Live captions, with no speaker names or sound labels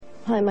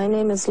Hi, my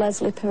name is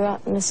Leslie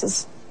Parrott, and this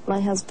is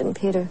my husband,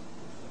 Peter.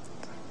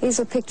 These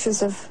are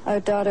pictures of our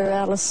daughter,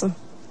 Alison.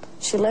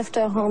 She left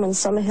our home in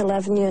Summerhill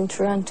Avenue in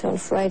Toronto on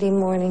Friday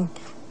morning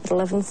at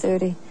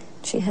 11:30.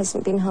 She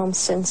hasn't been home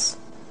since.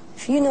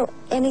 If you know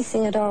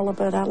anything at all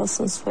about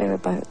Alison's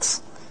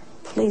whereabouts,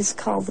 please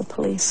call the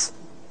police.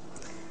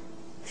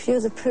 If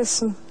you're the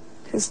person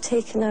who's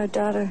taken our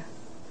daughter,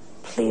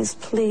 please,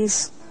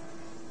 please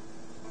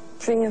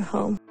bring her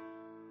home.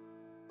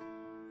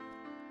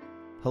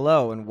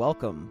 Hello and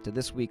welcome to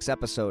this week's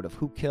episode of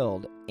Who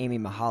Killed Amy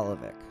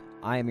Mihaljevic.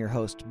 I am your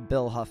host,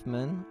 Bill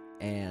Huffman,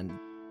 and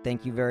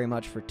thank you very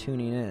much for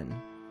tuning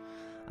in.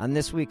 On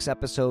this week's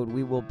episode,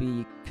 we will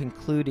be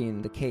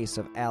concluding the case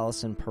of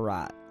Alison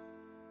Parrott.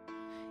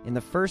 In the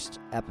first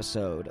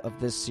episode of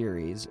this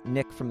series,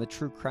 Nick from the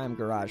True Crime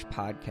Garage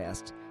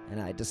podcast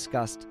and I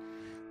discussed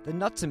the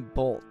nuts and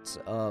bolts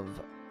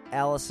of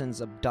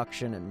Alison's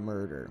abduction and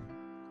murder.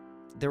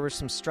 There were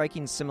some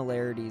striking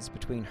similarities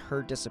between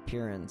her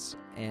disappearance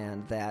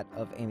and that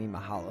of Amy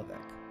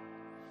Mihaljevic.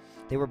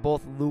 They were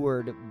both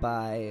lured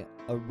by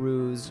a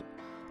ruse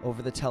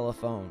over the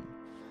telephone,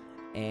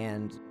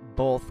 and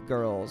both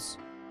girls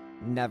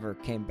never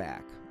came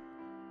back.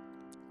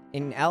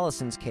 In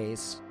Alison's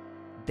case,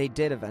 they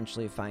did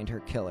eventually find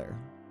her killer.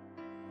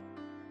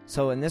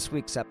 So in this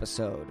week's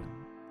episode,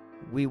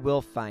 we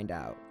will find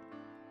out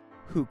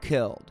who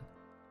killed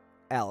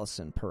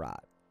Alison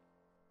Parrott.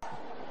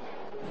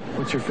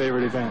 What's your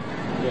favorite event?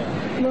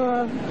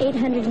 Well,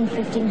 800 and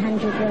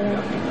 1500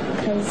 really,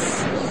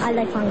 because I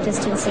like long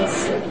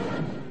distances.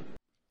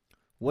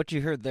 What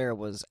you heard there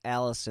was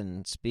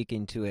Alison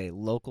speaking to a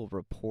local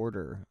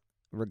reporter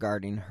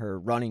regarding her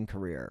running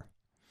career.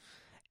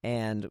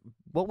 And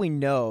what we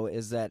know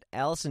is that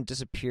Alison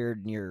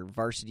disappeared near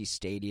Varsity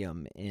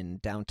Stadium in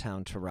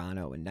downtown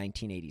Toronto in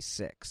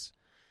 1986.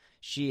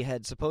 She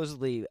had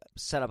supposedly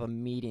set up a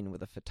meeting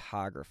with a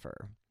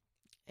photographer.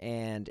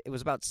 And it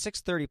was about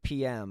 6:30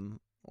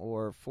 p.m.,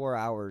 or 4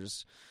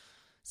 hours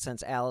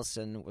since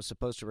Alison was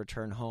supposed to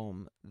return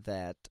home,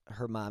 that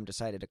her mom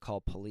decided to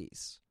call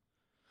police.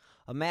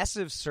 A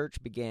massive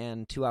search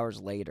began 2 hours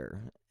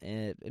later.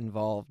 It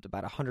involved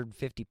about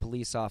 150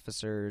 police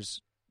officers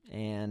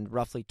and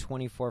roughly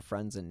 24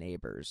 friends and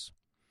neighbors.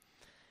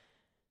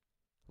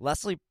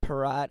 Leslie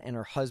Parrott and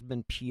her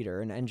husband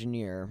Peter, an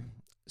engineer,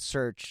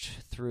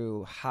 searched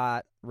through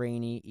hot,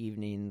 rainy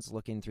evenings,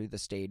 looking through the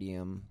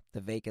stadium,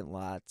 the vacant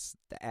lots,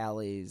 the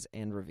alleys,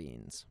 and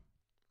ravines.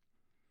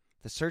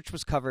 The search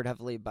was covered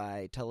heavily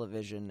by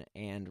television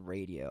and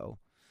radio,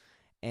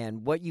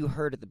 and what you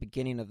heard at the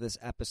beginning of this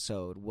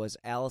episode was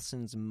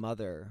Alison's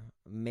mother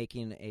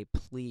making a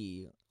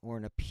plea or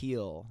an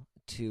appeal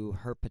to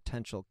her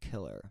potential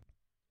killer.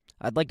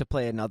 I'd like to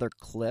play another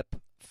clip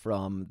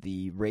from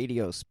the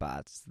radio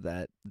spots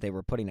that they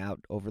were putting out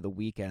over the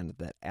weekend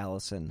that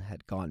Alison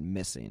had gone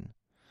missing.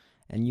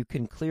 And you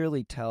can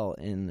clearly tell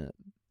in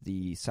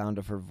the sound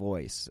of her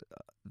voice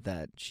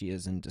that she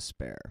is in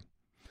despair.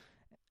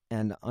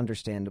 And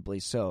understandably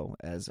so,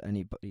 as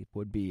anybody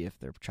would be if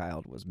their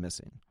child was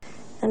missing.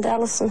 And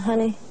Alison,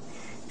 honey,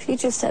 if you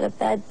just had a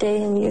bad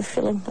day and you're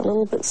feeling a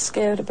little bit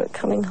scared about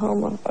coming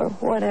home or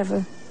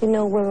whatever, you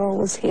know we're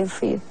always here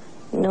for you,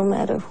 no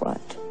matter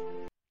what.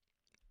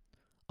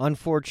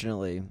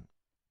 Unfortunately,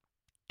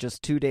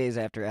 just 2 days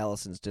after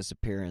Alison's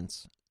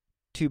disappearance,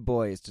 2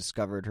 boys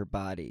discovered her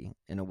body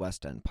in a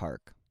West End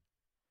park.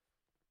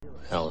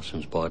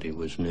 Alison's body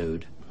was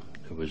nude.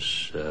 There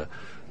was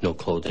no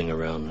clothing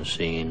around the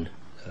scene.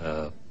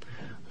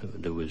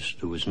 There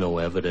was no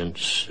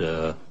evidence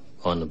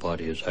on the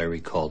body, as I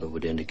recall, that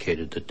would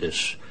indicate that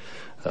this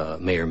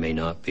may or may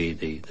not be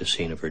the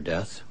scene of her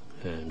death.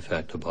 In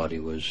fact, the body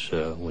was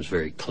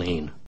very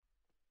clean.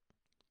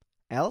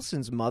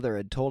 Alison's mother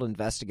had told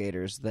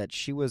investigators that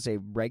she was a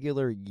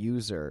regular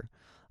user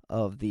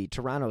of the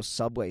Toronto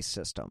subway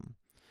system.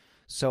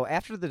 So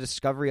after the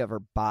discovery of her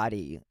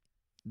body,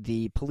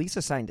 the police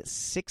assigned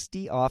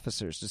 60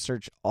 officers to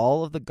search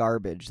all of the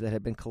garbage that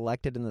had been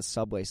collected in the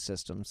subway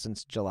system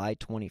since July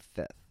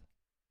 25th.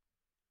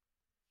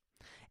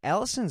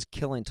 Alison's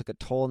killing took a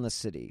toll on the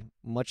city,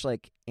 much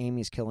like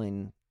Amy's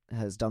killing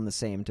has done the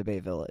same to Bay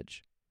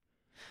Village.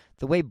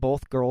 The way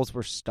both girls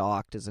were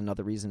stalked is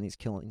another reason these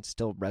killings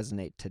still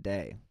resonate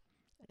today.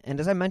 And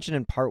as I mentioned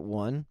in part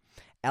 1,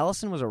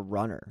 Alison was a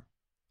runner.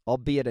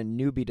 Albeit a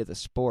newbie to the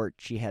sport,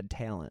 she had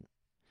talent.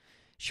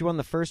 She won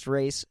the first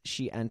race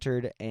she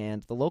entered,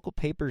 and the local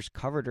papers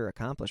covered her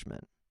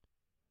accomplishment.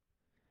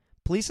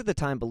 Police at the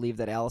time believed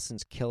that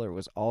Alison's killer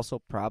was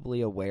also probably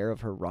aware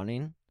of her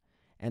running,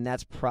 and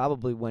that's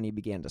probably when he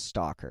began to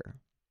stalk her.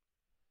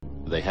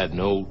 They had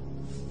no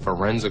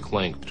forensic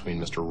link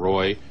between Mr.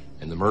 Roy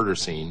and the murder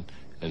scene,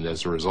 and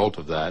as a result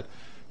of that,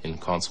 in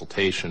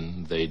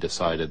consultation, they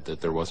decided that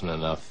there wasn't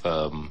enough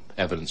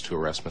evidence to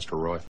arrest Mr.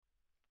 Roy.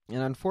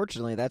 And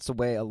unfortunately, that's the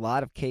way a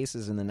lot of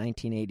cases in the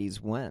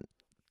 1980s went.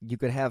 You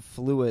could have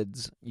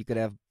fluids, you could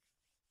have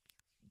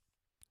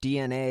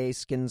DNA,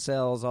 skin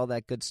cells, all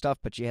that good stuff,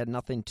 but you had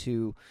nothing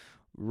to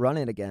run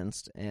it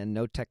against and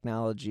no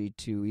technology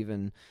to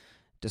even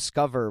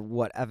discover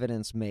what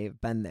evidence may have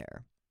been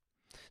there.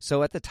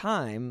 So at the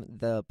time,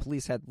 the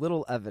police had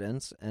little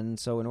evidence, and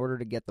so in order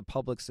to get the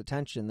public's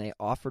attention, they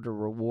offered a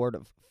reward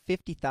of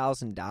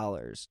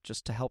 $50,000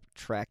 just to help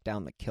track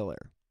down the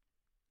killer.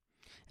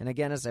 And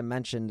again, as I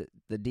mentioned,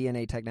 the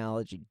DNA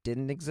technology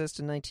didn't exist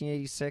in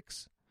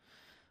 1986,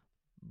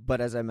 but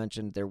as I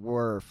mentioned, there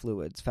were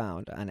fluids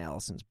found on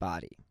Alison's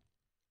body.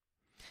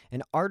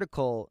 An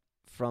article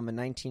from a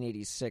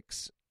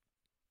 1986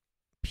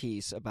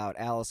 piece about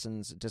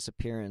Alison's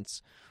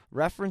disappearance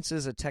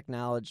references a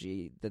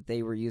technology that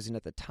they were using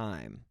at the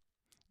time.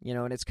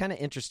 And it's kind of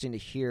interesting to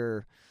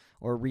hear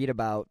or read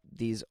about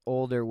these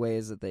older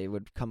ways that they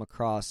would come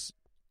across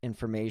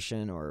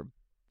information or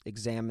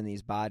examine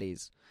these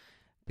bodies,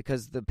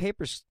 because the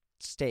paper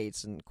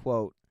states, and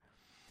quote,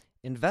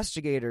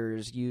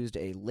 investigators used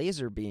a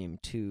laser beam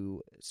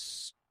to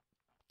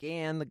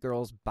scan the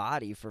girl's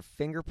body for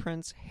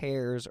fingerprints,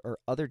 hairs, or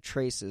other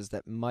traces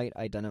that might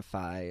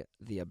identify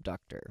the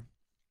abductor.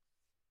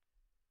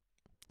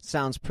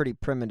 Sounds pretty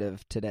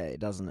primitive today,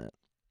 doesn't it?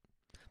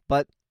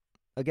 But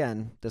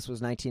again, this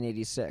was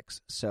 1986,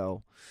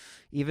 so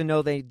even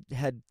though they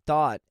had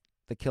thought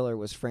the killer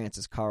was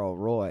Francis Carl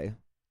Roy,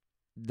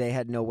 they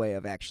had no way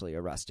of actually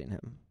arresting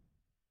him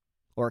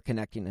or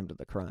connecting him to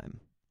the crime.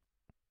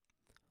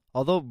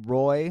 Although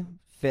Roy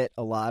fit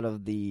a lot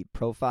of the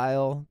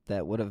profile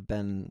that would have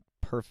been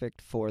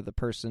perfect for the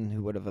person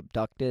who would have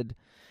abducted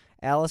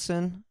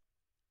Alison,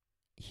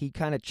 he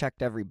kind of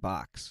checked every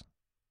box.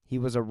 He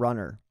was a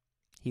runner.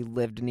 He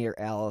lived near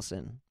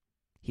Alison.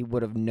 He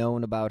would have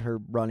known about her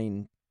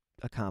running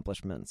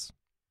accomplishments.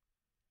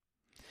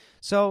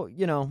 So,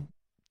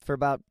 for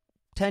about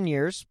 10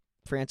 years,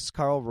 Francis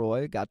Carl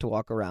Roy got to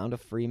walk around a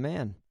free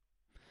man.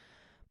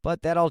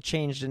 But that all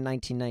changed in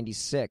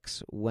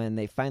 1996 when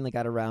they finally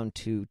got around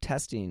to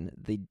testing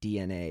the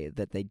DNA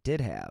that they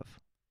did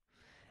have.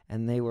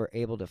 And they were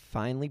able to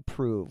finally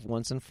prove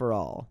once and for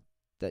all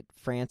that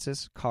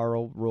Francis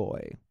Carl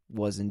Roy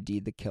was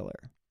indeed the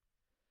killer.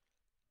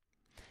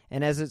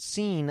 And as it's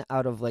seen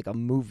out of like a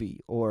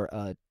movie or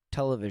a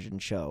television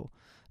show,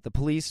 the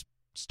police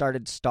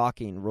started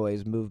stalking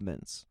Roy's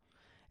movements.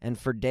 And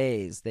for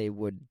days they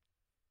would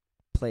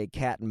play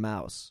cat and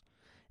mouse.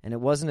 And it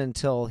wasn't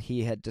until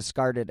he had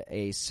discarded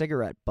a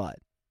cigarette butt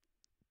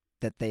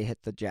that they hit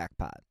the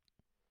jackpot.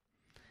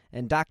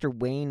 And Dr.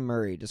 Wayne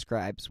Murray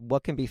describes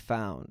what can be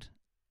found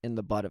in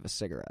the butt of a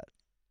cigarette.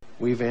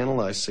 We've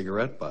analyzed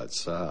cigarette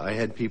butts. I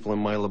had people in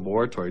my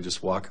laboratory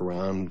just walk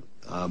around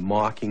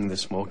mocking the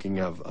smoking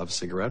of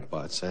cigarette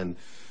butts. And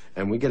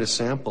we get a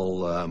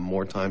sample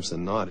more times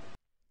than not.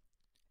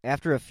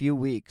 After a few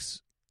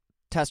weeks,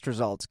 test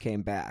results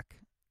came back,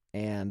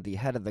 and the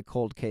head of the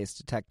cold case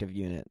detective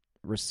unit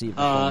received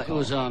a phone call. It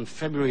was on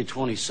February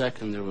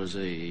 22nd. There was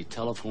a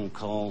telephone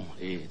call.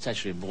 It's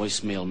actually a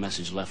voicemail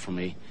message left for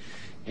me.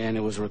 And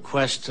it was a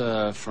request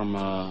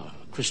from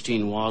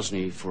Christine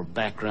Wozni for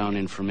background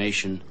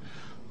information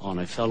on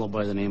a fellow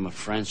by the name of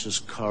Francis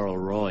Carl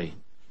Roy.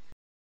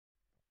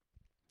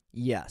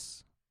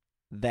 Yes,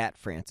 that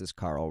Francis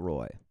Carl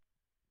Roy.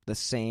 The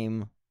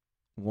same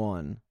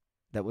one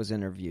that was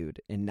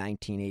interviewed in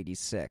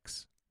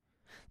 1986.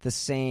 The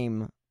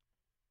same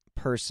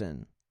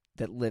person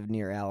that lived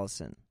near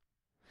Alison.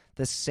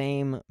 The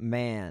same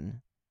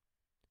man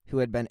who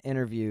had been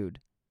interviewed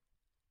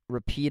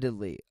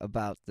repeatedly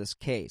about this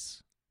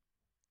case,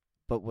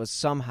 but was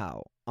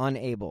somehow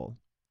unable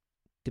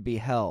to be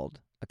held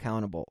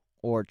accountable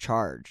or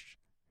charged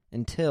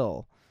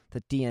until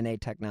the DNA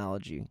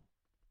technology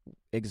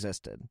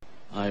existed.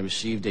 I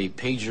received a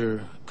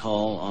pager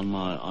call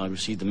I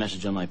received the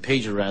message on my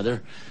pager,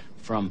 rather,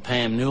 from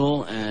Pam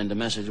Newell, and the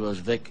message was,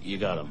 Vic, you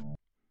got him.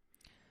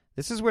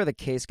 This is where the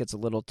case gets a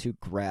little too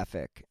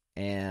graphic,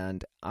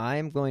 and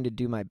I'm going to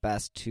do my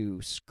best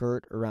to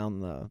skirt around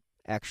the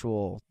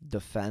actual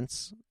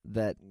defense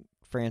that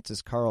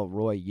Francis Carl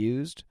Roy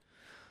used,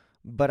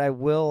 but I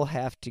will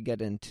have to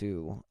get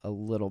into a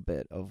little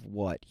bit of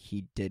what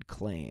he did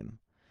claim.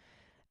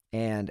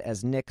 And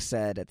as Nick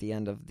said at the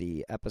end of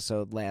the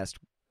episode last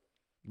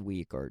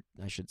week, or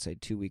I should say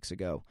 2 weeks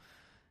ago,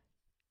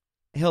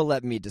 he'll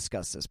let me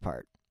discuss this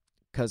part,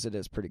 because it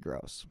is pretty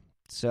gross.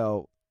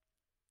 So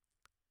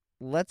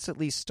let's at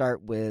least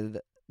start with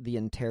the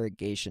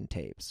interrogation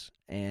tapes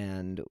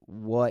and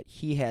what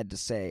he had to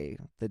say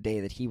the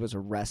day that he was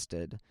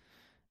arrested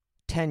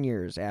 10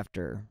 years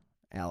after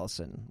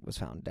Alison was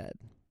found dead.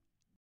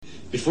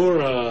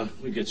 Before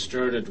we get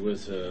started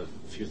with a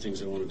few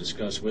things I want to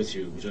discuss with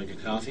you, would you like a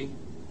coffee?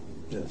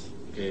 Yes.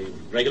 Okay,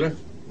 regular?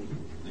 Mm-hmm.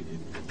 Thank you.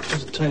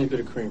 Just a tiny bit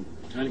of cream.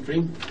 Tiny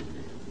cream?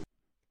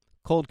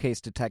 Cold case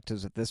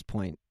detectives at this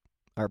point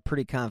are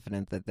pretty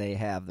confident that they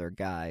have their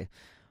guy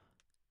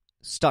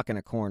stuck in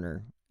a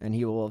corner, and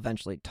he will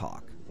eventually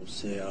talk.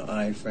 Say,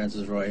 I,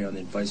 Francis Roy, on the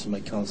advice of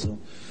my counsel,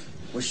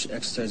 wish to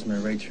exercise my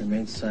right to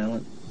remain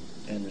silent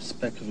and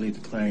respectfully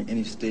decline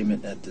any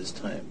statement at this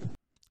time.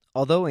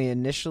 Although he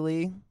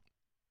initially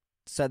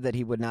said that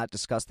he would not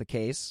discuss the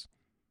case,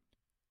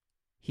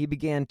 he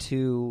began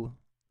to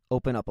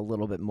open up a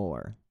little bit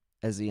more.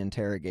 as the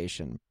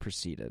interrogation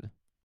proceeded.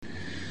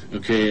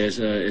 Okay, as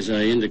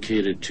I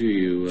indicated to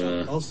you...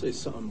 I'll say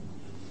something.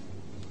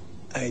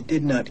 I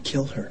did not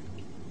kill her.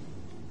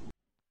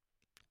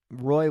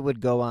 Roy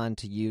would go on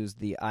to use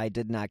the "I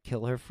did not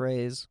kill her"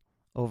 phrase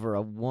over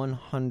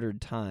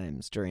 100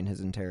 times during his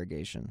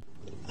interrogation.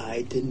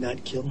 I did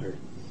not kill her.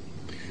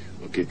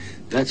 Okay,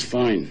 that's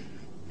fine.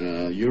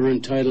 You're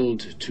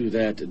entitled to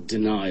that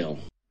denial.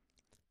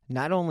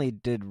 Not only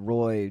did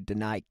Roy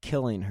deny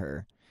killing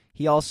her,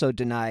 he also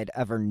denied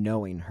ever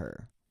knowing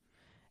her.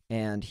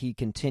 And he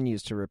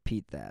continues to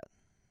repeat that.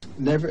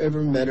 Never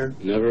ever met her.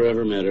 Never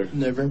ever met her.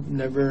 Never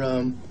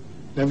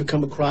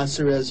come across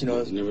her as,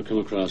 Never come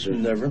across her.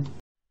 Never.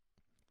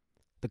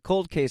 The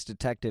cold case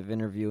detective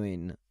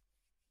interviewing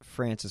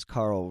Francis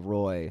Carl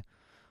Roy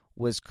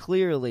was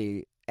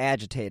clearly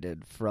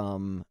agitated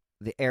from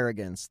the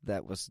arrogance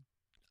that was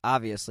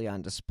obviously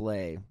on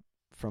display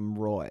from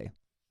Roy.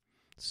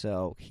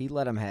 So he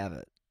let him have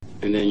it.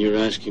 And then you're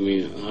asking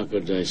me, how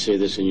could I say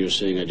this, and you're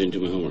saying I didn't do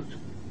my homework?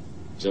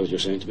 Is that what you're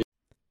saying to me?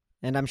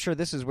 And I'm sure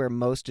this is where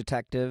most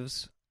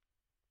detectives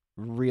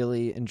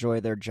really enjoy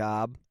their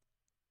job,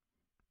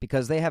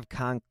 because they have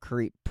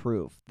concrete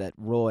proof that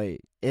Roy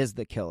is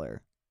the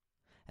killer.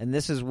 And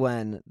this is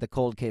when the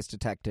cold case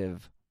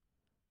detective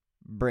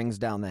brings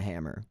down the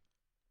hammer.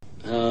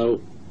 How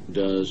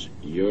does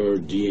your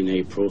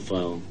DNA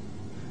profile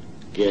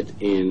get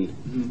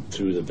in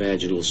through the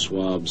vaginal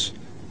swabs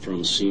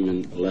from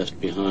semen left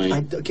behind?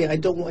 How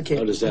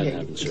does that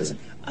happen, sir? Listen,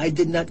 I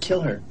did not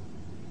kill her.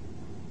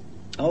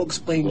 I'll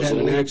explain Was that.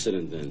 Was it an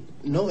accident, then?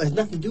 No, it has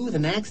nothing to do with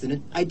an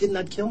accident. I did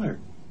not kill her.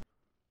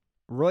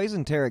 Roy's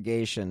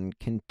interrogation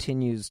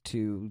continues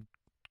to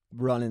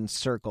run in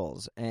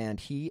circles, and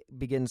he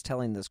begins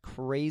telling this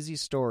crazy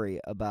story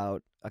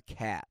about a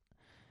cat.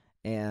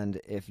 And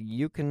if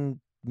you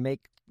can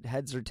make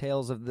heads or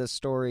tails of this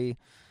story...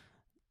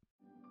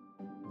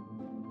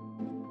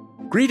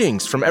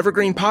 Greetings from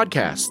Evergreen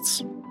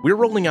Podcasts. We're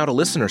rolling out a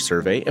listener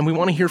survey, and we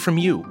want to hear from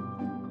you.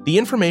 The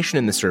information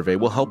in the survey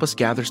will help us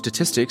gather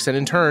statistics and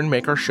in turn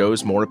make our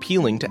shows more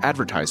appealing to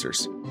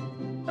advertisers.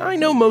 I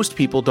know most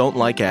people don't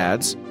like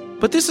ads,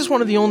 but this is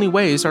one of the only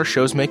ways our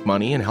shows make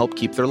money and help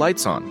keep their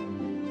lights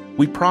on.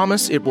 We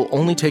promise it will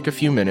only take a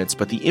few minutes,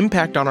 but the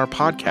impact on our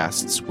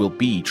podcasts will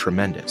be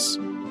tremendous.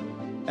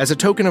 As a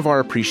token of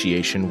our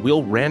appreciation,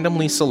 we'll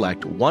randomly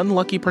select one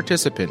lucky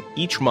participant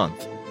each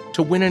month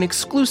to win an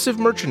exclusive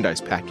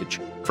merchandise package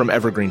from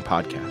Evergreen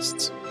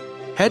Podcasts.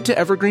 Head to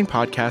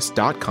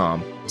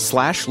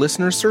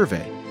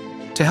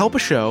evergreenpodcast.com/listenersurvey to help a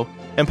show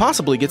and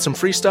possibly get some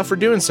free stuff for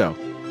doing so.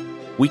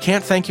 We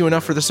can't thank you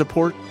enough for the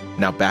support.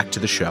 Now back to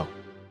the show.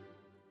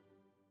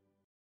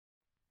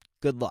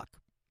 Good luck.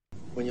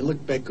 When you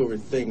look back over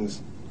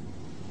things...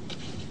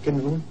 Can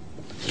you room?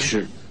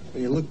 Sure.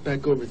 When you look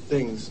back over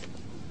things...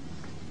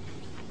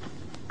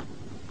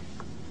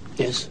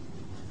 Yes?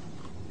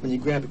 When you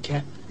grab a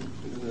cat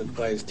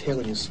by his tail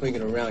and you swing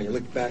it around, you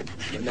look back,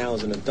 but now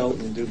as an adult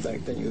and you do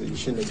back then, you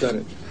shouldn't have done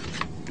it.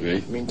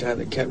 Right. Meantime,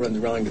 the cat runs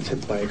around and gets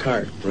hit by a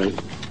car. Right.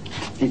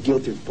 You're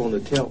guilty of pulling the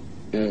tail.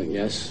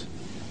 Yes.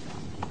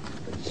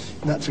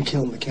 Not for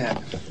killing the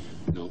cat.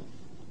 No.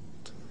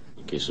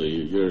 Okay, so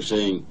you're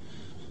saying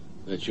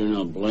that you're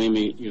not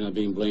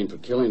being blamed for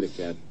killing the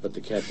cat, but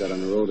the cat got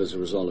on the road as a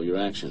result of your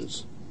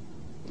actions.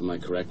 Am I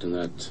correct in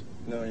that?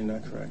 No, you're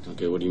not correct.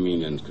 Okay, what do you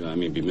mean then? I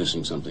may be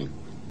missing something.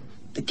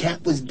 The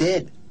cat was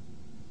dead.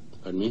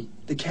 Pardon me?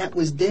 The cat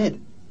was dead.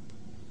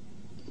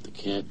 The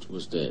cat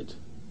was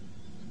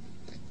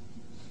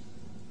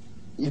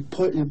You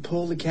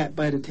pull the cat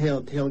by the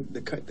tail.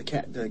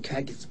 The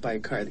cat gets by a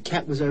car. The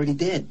cat was already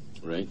dead.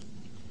 Right.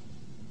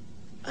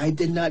 I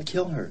did not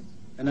kill her,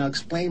 and I'll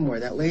explain more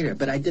of that later.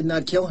 But I did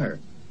not kill her.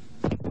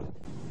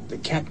 The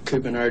cat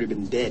could have already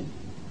been dead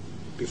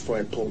before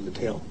I pulled the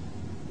tail.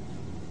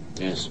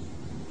 Yes.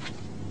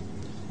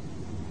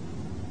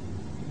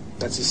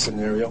 That's a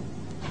scenario.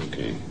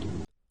 Okay.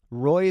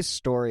 Roy's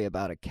story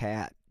about a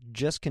cat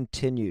just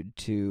continued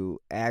to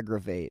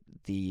aggravate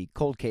the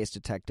cold case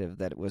detective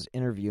that was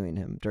interviewing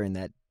him during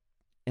that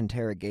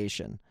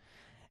interrogation.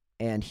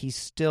 And he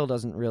still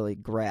doesn't really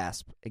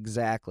grasp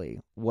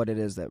exactly what it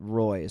is that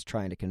Roy is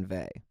trying to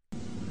convey.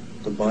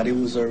 The body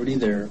was already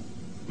there.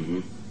 Mm-hmm.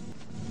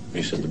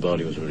 You said the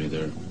body was already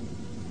there.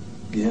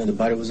 Yeah, the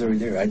body was already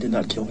there. I did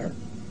not kill her.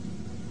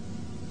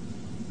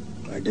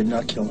 I did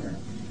not kill her.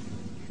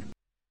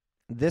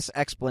 This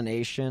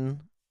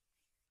explanation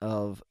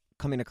of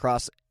coming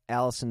across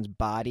Alison's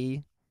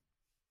body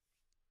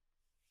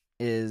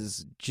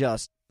is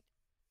just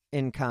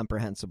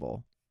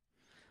incomprehensible.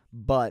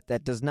 But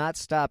that does not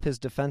stop his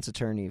defense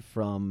attorney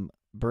from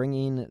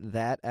bringing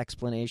that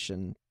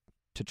explanation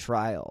to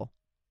trial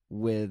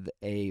with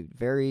a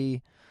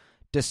very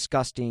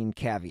disgusting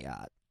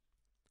caveat.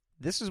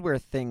 This is where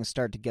things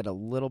start to get a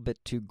little bit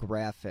too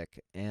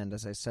graphic, and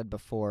as I said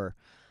before,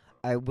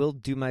 I will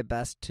do my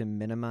best to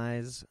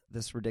minimize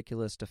this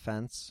ridiculous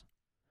defense.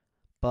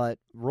 But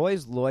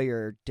Roy's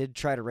lawyer did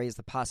try to raise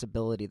the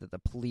possibility that the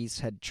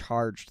police had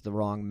charged the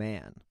wrong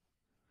man.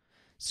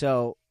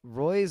 So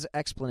Roy's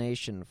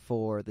explanation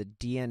for the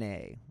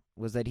DNA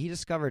was that he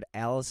discovered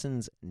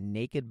Alison's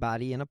naked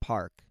body in a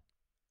park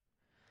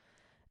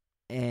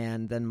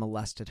and then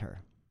molested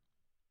her.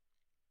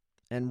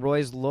 And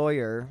Roy's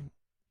lawyer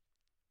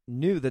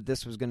knew that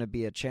this was going to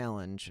be a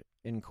challenge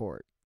in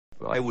court.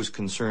 I was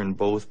concerned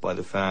both by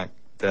the fact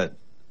that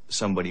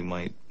somebody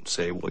might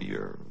say, well,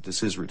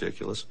 this is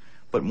ridiculous,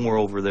 but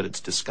moreover that it's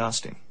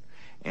disgusting.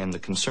 And the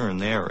concern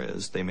there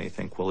is they may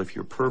think, well, if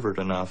you're pervert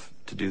enough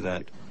to do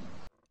that.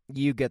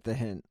 You get the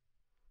hint.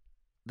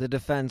 The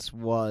defense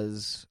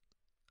was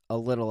a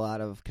little out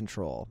of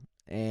control.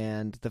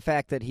 And the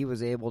fact that he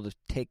was able to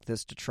take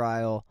this to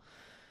trial,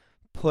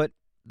 put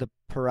the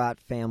Parrott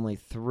family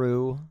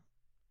through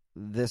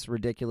this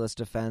ridiculous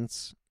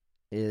defense,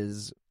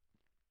 is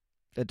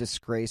a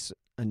disgrace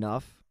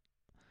enough.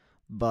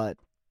 But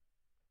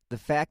the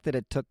fact that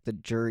it took the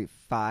jury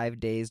 5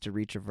 days to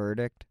reach a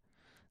verdict,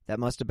 that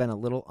must have been a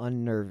little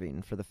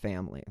unnerving for the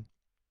family.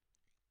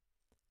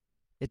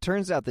 It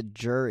turns out the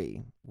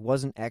jury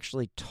wasn't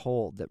actually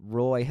told that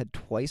Roy had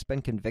twice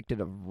been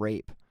convicted of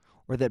rape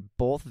or that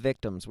both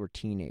victims were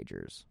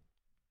teenagers.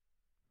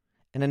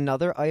 And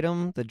another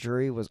item the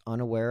jury was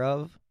unaware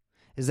of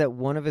is that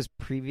one of his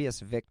previous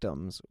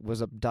victims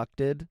was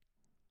abducted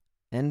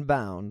and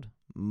bound,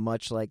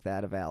 much like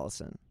that of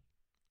Alison.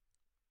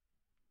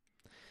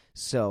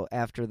 So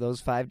after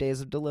those 5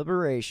 days of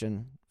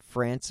deliberation,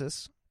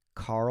 Francis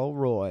Carl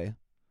Roy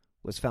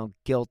was found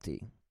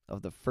guilty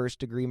of the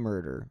first-degree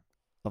murder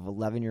of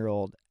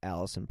 11-year-old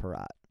Alison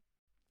Parrott.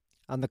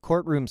 On the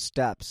courtroom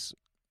steps,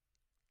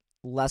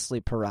 Leslie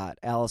Parrott,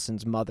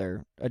 Alison's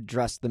mother,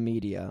 addressed the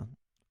media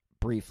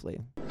briefly.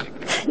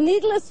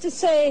 Needless to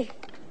say,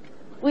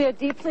 we are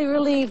deeply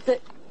relieved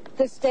that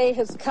this day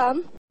has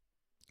come.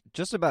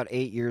 Just about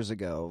 8 years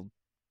ago,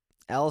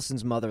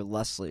 Alison's mother,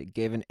 Leslie,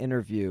 gave an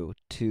interview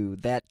to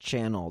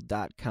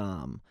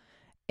thatchannel.com,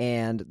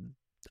 and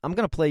I'm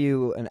going to play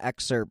you an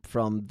excerpt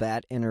from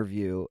that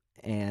interview,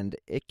 and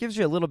it gives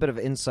you a little bit of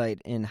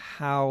insight in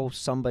how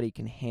somebody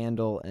can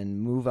handle and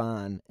move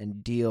on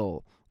and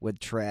deal with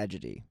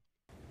tragedy.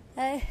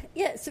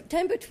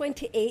 September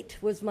 28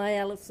 was my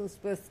Alison's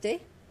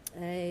birthday.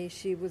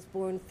 She was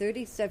born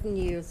 37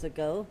 years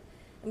ago,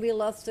 and we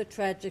lost her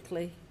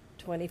tragically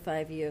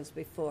 25 years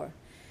before.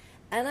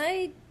 And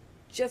I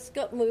just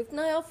got moved, and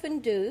I often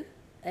do,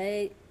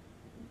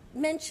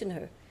 mention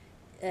her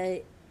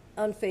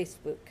on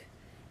Facebook.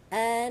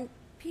 And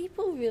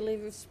people really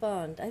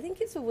respond. I think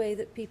it's a way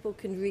that people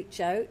can reach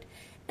out.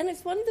 And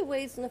it's one of the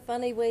ways, in a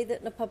funny way,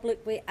 that in a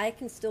public way, I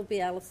can still be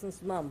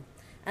Alison's mum.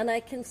 And I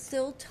can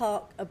still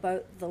talk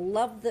about the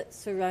love that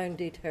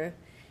surrounded her.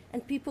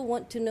 And people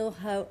want to know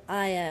how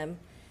I am.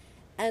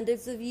 And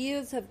as the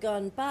years have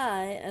gone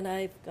by, and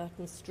I've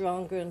gotten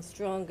stronger and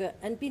stronger,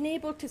 and been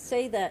able to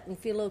say that and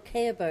feel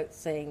okay about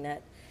saying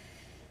that,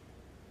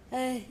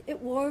 it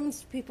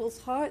warms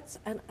people's hearts,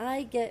 and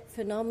I get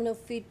phenomenal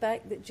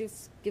feedback that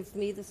just gives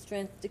me the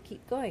strength to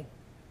keep going.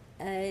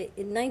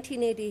 In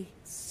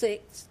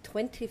 1986,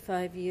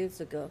 25 years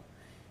ago,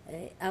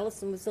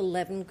 Alison was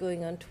 11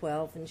 going on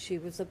 12, and she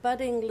was a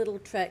budding little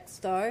track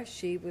star.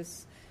 She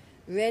was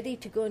ready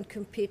to go and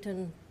compete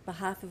on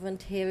behalf of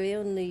Ontario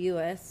in the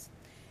US,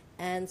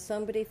 and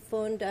somebody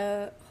phoned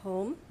our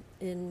home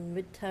in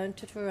Midtown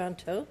to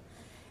Toronto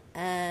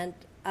and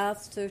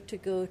asked her to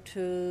go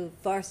to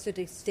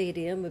Varsity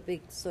Stadium, a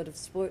big sort of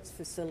sports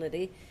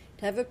facility,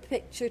 to have a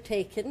picture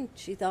taken,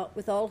 she thought,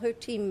 with all her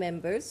team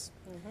members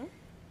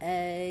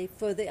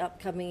for the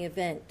upcoming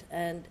event.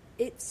 And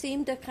it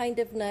seemed a kind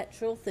of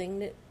natural thing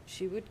that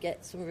she would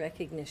get some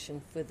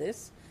recognition for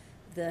this.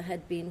 There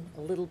had been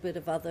a little bit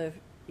of other,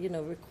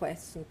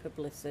 requests and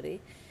publicity.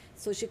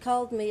 So she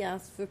called me,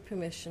 asked for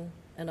permission,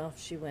 and off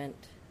she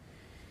went.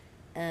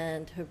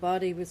 And her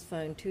body was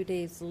found 2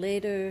 days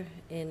later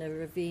in a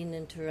ravine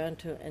in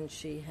Toronto, and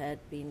she had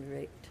been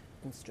raped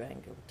and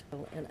strangled.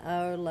 And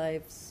our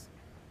lives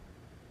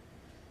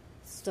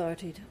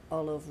started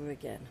all over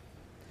again.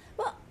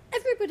 Well,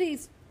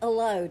 everybody's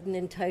allowed and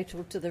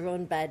entitled to their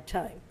own bad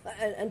time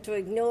and to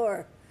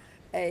ignore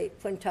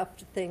when tough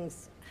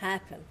things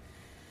happen.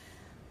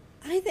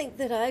 I think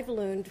that I've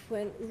learned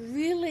when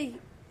really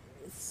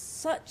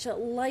such a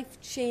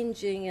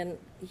life-changing and,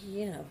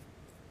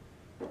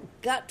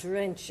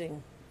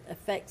 gut-wrenching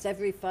affects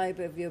every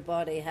fiber of your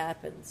body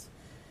happens.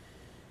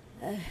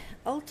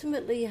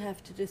 Ultimately, you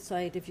have to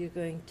decide if you're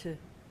going to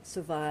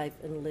survive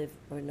and live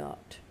or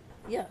not.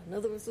 Yeah, no,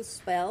 there was a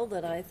spell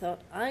that I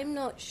thought, I'm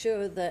not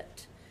sure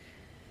that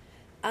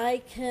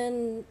I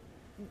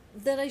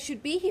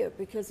should be here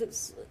because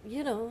it's,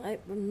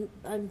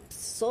 I'm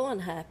so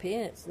unhappy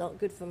and it's not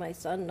good for my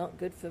son, not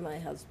good for my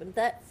husband.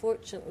 That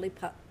fortunately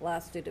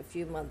lasted a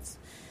few months.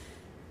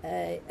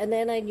 And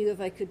then I knew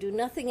if I could do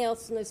nothing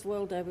else in this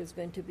world, I was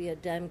going to be a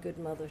damn good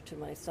mother to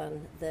my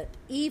son, that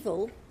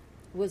evil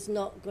was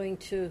not going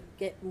to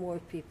get more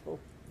people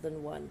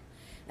than one.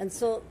 And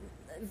so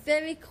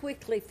very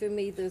quickly for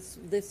me, there's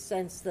this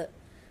sense that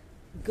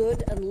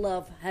good and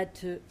love had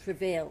to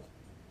prevail.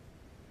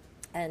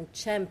 and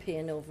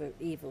champion over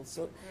evil.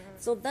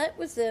 So that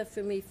was there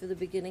for me for the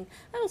beginning.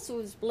 I also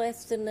was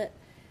blessed in that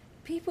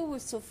people were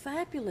so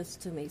fabulous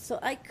to me. So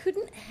I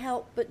couldn't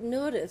help but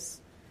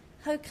notice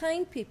how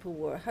kind people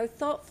were, how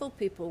thoughtful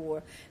people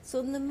were. So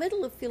in the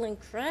middle of feeling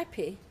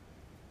crappy,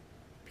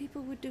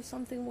 people would do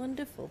something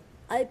wonderful.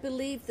 I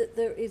believe that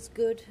there is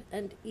good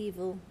and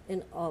evil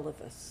in all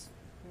of us.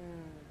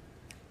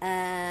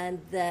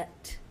 And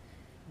that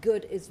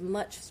good is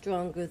much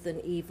stronger than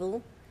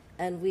evil,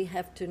 and we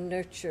have to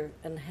nurture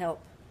and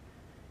help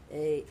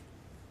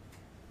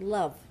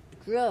love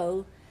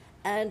grow,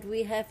 and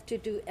we have to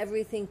do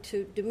everything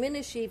to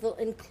diminish evil,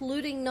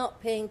 including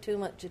not paying too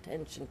much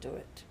attention to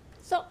it.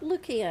 Stop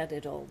looking at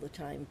it all the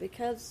time,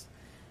 because,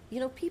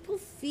 people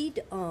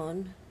feed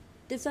on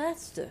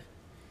disaster,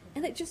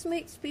 and it just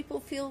makes people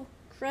feel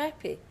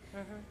crappy.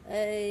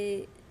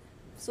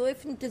 So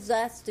if in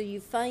disaster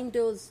you find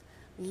those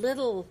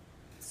little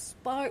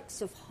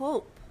sparks of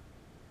hope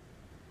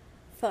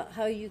for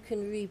how you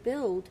can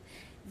rebuild,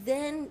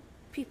 then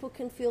people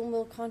can feel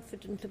more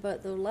confident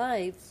about their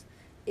lives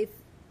if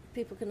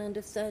people can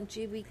understand,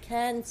 gee, we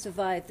can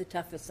survive the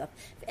toughest stuff.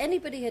 If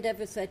anybody had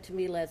ever said to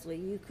me, Leslie,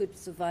 you could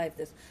survive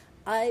this,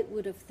 I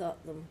would have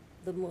thought them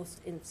the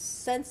most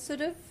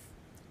insensitive,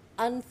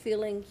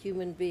 unfeeling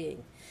human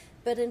being.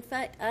 But in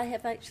fact, I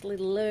have actually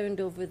learned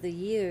over the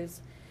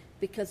years,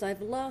 because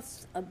I've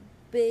lost a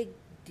big,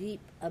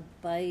 deep,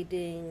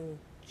 abiding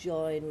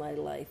joy in my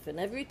life. And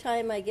every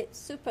time I get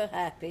super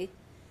happy,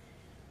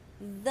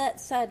 that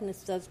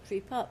sadness does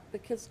creep up,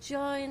 because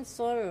joy and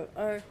sorrow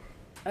are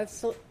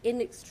so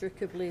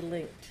inextricably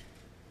linked.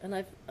 And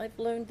I've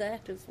learned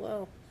that as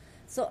well.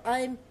 So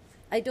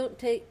I don't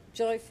take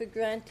joy for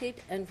granted,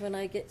 and when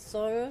I get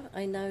sorrow,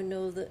 I now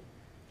know that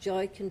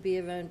joy can be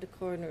around the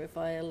corner if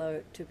I allow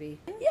it to be.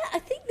 Yeah, I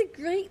think the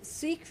great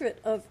secret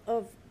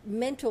of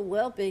mental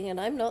well-being,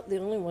 and I'm not the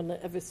only one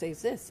that ever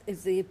says this,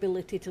 is the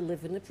ability to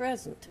live in the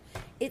present.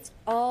 It's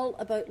all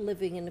about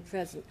living in the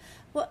present.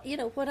 What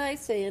I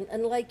say,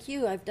 and like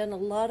you, I've done a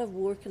lot of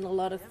work and a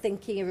lot of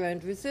thinking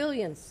around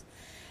resilience.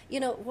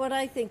 What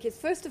I think is,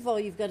 first of all,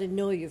 you've got to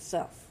know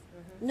yourself.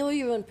 Know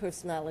your own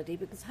personality,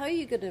 because how are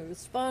you going to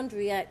respond,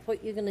 react,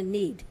 what you're going to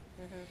need?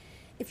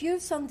 If you're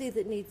somebody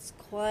that needs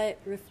quiet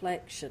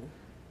reflection,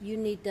 you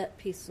need that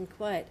peace and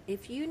quiet.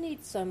 If you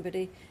need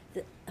somebody,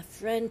 a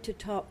friend to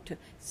talk to,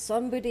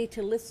 somebody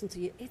to listen to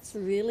you, it's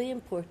really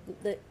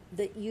important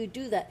that you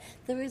do that.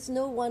 There is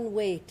no one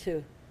way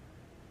to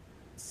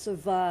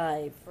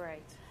survive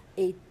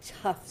a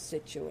tough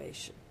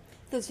situation.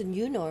 There's a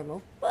new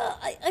normal. Well,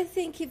 I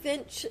think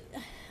eventually...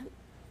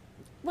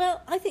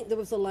 Well, I think there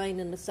was a line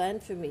in the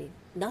sand for me.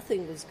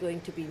 Nothing was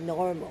going to be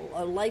normal.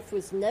 Our life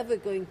was never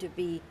going to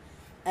be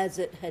as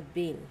it had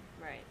been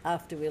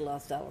after we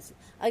lost Alison.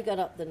 I got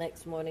up the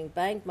next morning,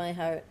 banged my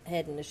head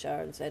in the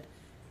shower and said,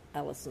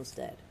 Alison's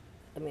dead.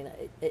 I mean,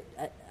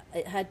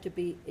 it had to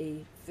be,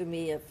 for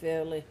me, a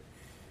fairly...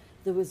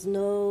 There was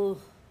no...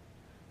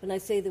 When I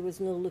say there was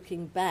no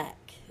looking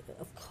back,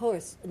 of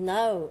course,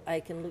 now I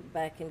can look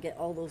back and get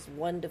all those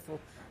wonderful,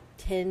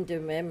 tender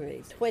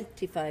memories.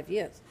 25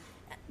 years.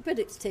 But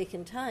it's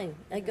taken time.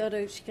 I got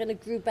her, she kind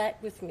of grew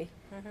back with me.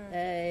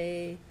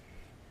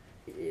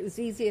 It was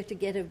easier to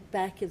get her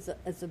back as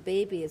a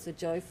baby, as a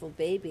joyful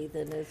baby,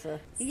 than as a...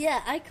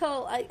 Yeah, I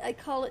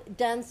call it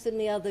dance in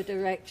the other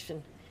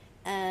direction.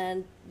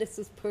 And this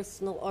is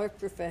personal or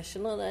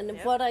professional. And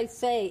what I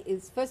say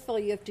is, first of all,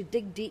 you have to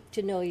dig deep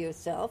to know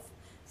yourself.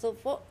 So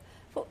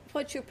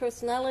what's your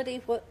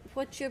personality?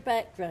 What's your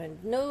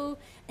background? Know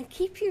and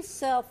keep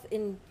yourself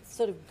in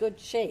sort of good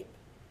shape.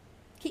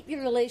 Keep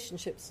your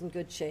relationships in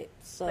good shape.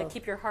 So, like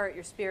keep your heart,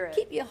 your spirit.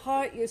 Keep your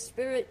heart, your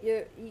spirit.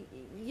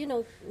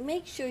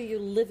 Make sure you're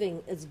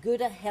living as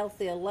good a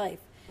healthy a life.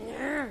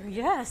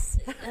 Yes.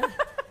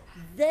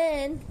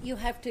 Then you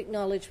have to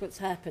acknowledge what's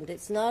happened.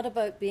 It's not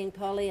about being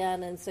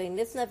Pollyanna and saying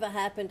this never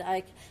happened.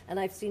 And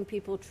I've seen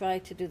people try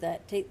to do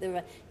that.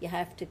 You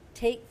have to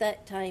take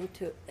that time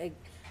to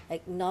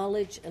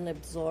acknowledge and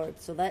absorb.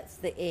 So that's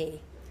the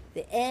A.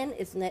 The N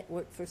is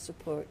network for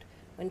support.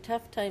 When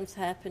tough times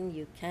happen,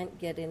 you can't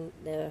get in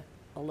there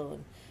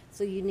alone.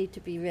 So you need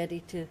to be ready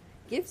to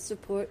give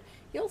support.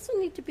 You also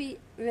need to be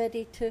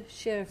ready to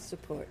share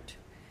support.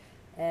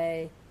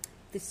 The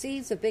C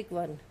is a big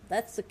one.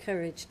 That's the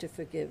courage to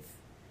forgive.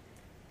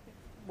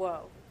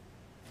 Whoa.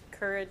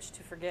 Courage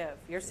to forgive.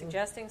 You're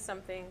suggesting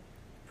something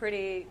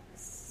pretty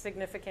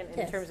significant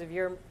in terms of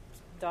your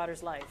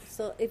daughter's life.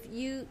 So if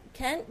you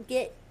can't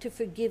get to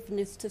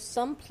forgiveness to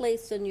some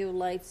place in your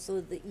life so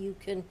that you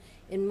can,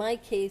 in my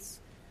case,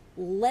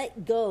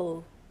 let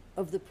go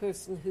of the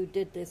person who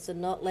did this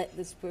and not let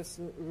this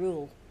person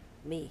rule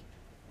me.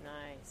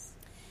 Nice.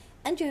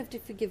 And you have to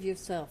forgive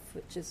yourself,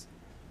 which is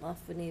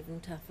often even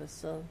tougher.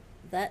 So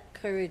that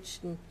courage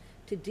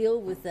to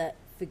deal with that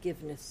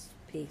forgiveness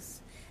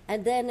piece.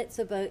 And then it's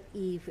about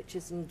E, which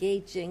is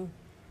engaging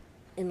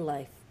in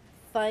life.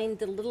 Find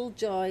the little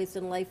joys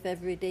in life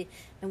every day.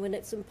 And when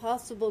it's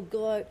impossible,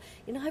 go out.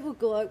 I will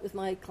go out with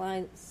my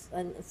clients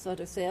and sort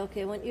of say,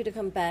 okay, I want you to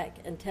come back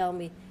and tell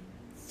me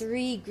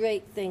 3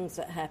 great things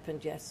that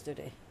happened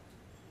yesterday.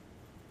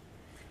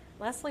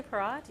 Leslie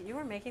Parrott, you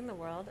are making the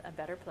world a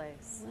better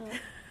place.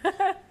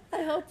 Well,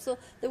 I hope so.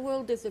 The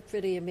world is a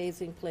pretty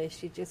amazing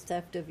place. You just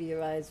have to have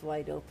your eyes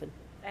wide open.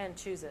 And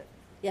choose it.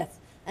 Yes,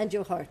 and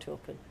your heart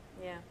open.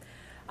 Yeah.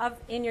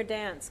 In your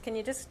dance, can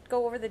you just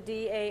go over the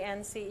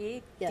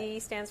DANCE? Yeah. D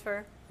stands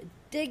for?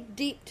 Dig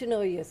deep to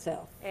know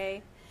yourself.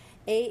 A.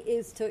 A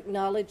is to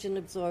acknowledge and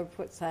absorb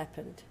what's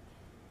happened.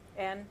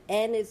 N.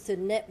 N is to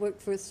network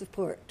for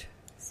support.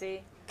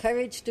 C.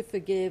 Courage to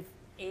forgive.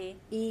 E.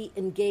 E,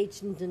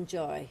 engage and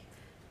enjoy.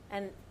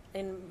 And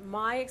in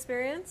my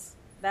experience,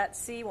 that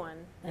C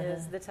one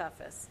is the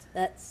toughest.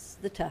 That's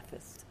the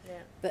toughest.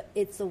 Yeah. But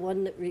it's the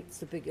one that reaps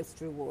the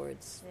biggest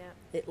rewards.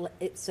 Yeah.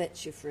 It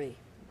sets you free.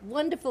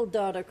 Wonderful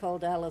daughter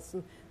called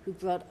Alison who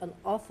brought an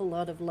awful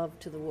lot of love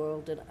to the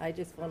world, and I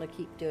just want to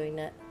keep doing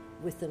that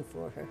with and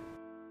for her.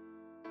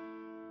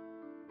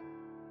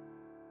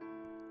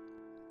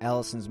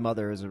 Alison's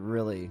mother is a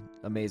really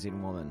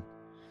amazing woman.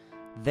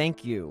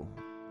 Thank you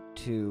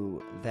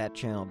to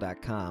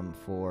thatchannel.com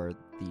for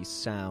the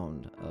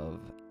sound of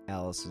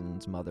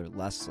Alison's mother,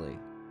 Leslie.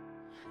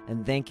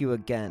 And thank you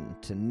again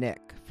to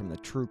Nick from the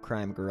True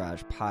Crime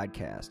Garage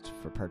podcast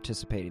for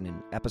participating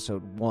in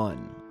episode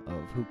 1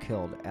 of Who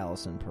Killed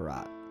Alison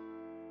Parrott.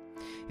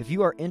 If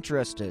you are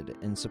interested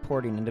in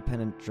supporting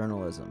independent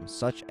journalism,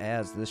 such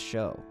as this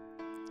show,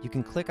 you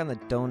can click on the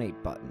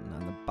donate button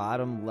on the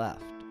bottom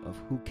left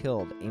of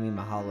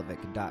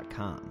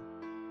whokilledamymahalovic.com.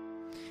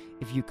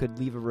 If you could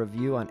leave a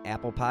review on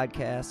Apple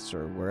Podcasts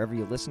or wherever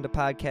you listen to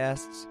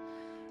podcasts,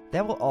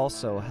 that will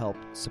also help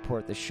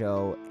support the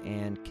show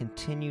and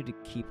continue to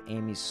keep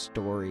Amy's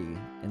story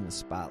in the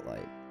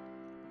spotlight.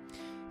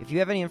 If you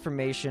have any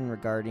information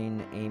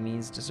regarding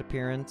Amy's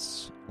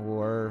disappearance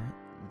or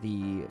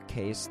the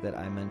case that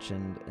I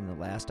mentioned in the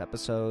last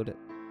episode,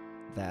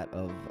 that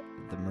of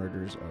the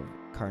murders of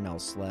Carnell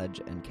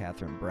Sledge and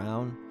Catherine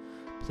Brown,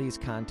 please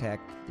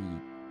contact the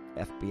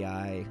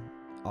FBI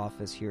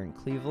office here in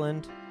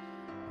Cleveland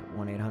at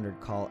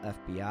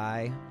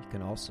 1-800-CALL-FBI. You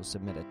can also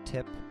submit a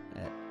tip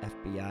at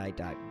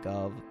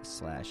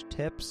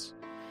fbi.gov/tips.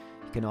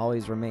 You can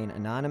always remain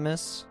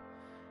anonymous,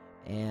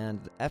 and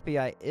the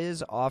FBI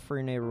is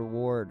offering a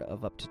reward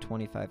of up to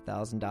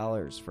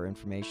 $25,000 for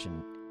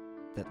information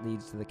that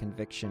leads to the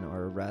conviction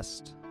or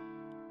arrest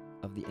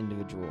of the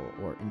individual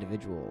or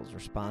individuals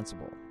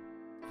responsible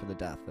for the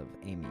death of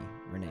Amy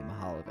Renee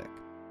Mahalovic.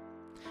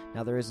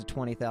 Now, there is a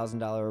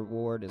 $20,000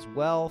 reward as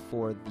well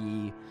for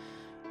the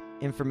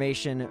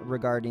information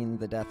regarding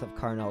the death of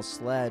Carnell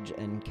Sledge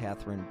and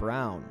Catherine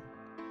Brown.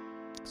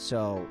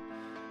 So,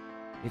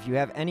 if you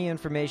have any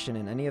information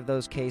in any of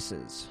those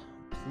cases,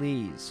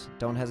 please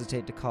don't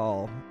hesitate to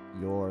call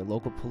your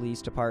local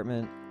police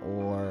department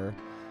or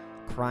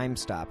Crime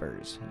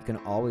Stoppers. You can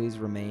always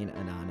remain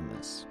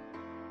anonymous.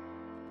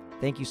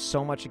 Thank you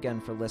so much again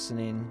for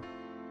listening,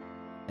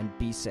 and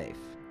be safe.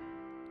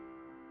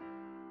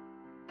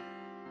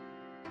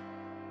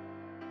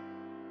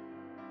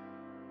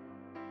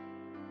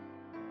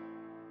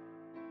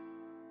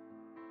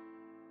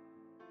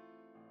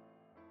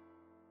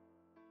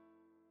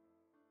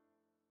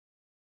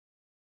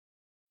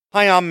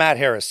 Hi, I'm Matt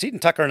Harris. Seton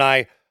Tucker and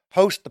I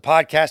host the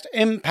podcast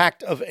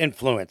Impact of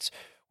Influence,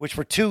 which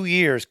for 2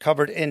 years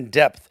covered in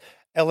depth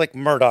Alec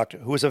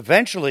Murdaugh, who was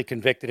eventually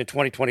convicted in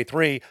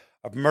 2023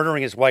 of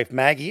murdering his wife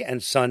Maggie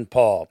and son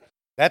Paul.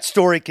 That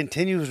story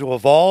continues to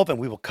evolve, and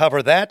we will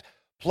cover that.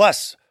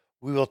 Plus,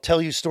 we will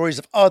tell you stories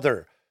of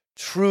other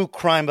true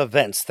crime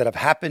events that have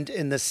happened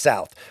in the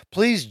South.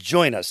 Please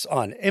join us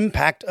on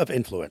Impact of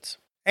Influence.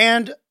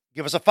 And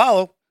give us a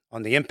follow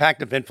on the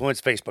Impact of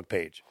Influence Facebook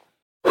page.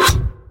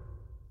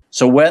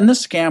 So when the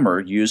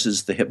scammer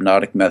uses the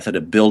hypnotic method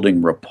of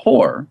building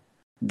rapport,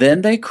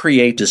 then they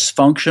create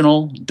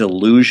dysfunctional,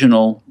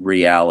 delusional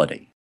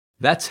reality.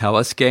 That's how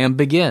a scam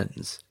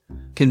begins.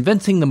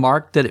 Convincing the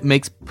mark that it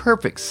makes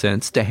perfect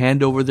sense to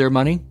hand over their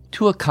money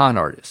to a con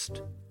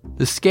artist.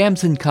 The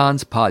Scams and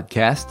Cons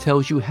podcast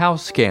tells you how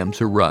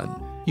scams are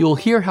run. You'll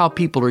hear how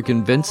people are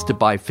convinced to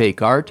buy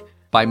fake art,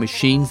 buy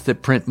machines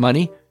that print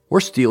money,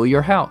 or steal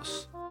your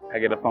house. I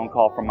get a phone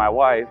call from my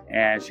wife,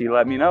 and she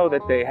let me know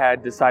that they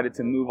had decided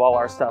to move all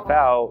our stuff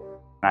out.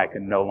 I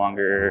could no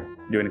longer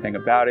do anything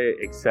about it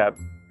except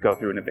go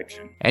through an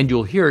eviction. And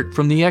you'll hear it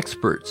from the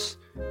experts,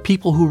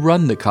 people who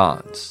run the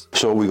cons.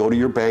 So we go to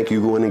your bank,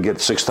 you go in and get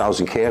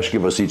 $6,000 cash,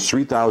 give us each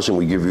 $3,000,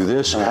 we give you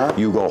this.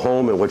 You go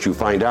home, and what you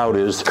find out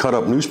is cut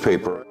up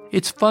newspaper.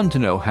 It's fun to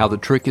know how the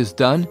trick is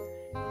done,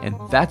 and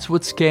that's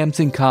what Scams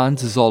and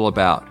Cons is all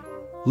about.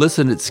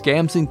 Listen at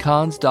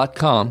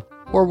scamsandcons.com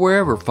or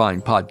wherever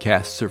fine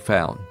podcasts are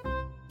found.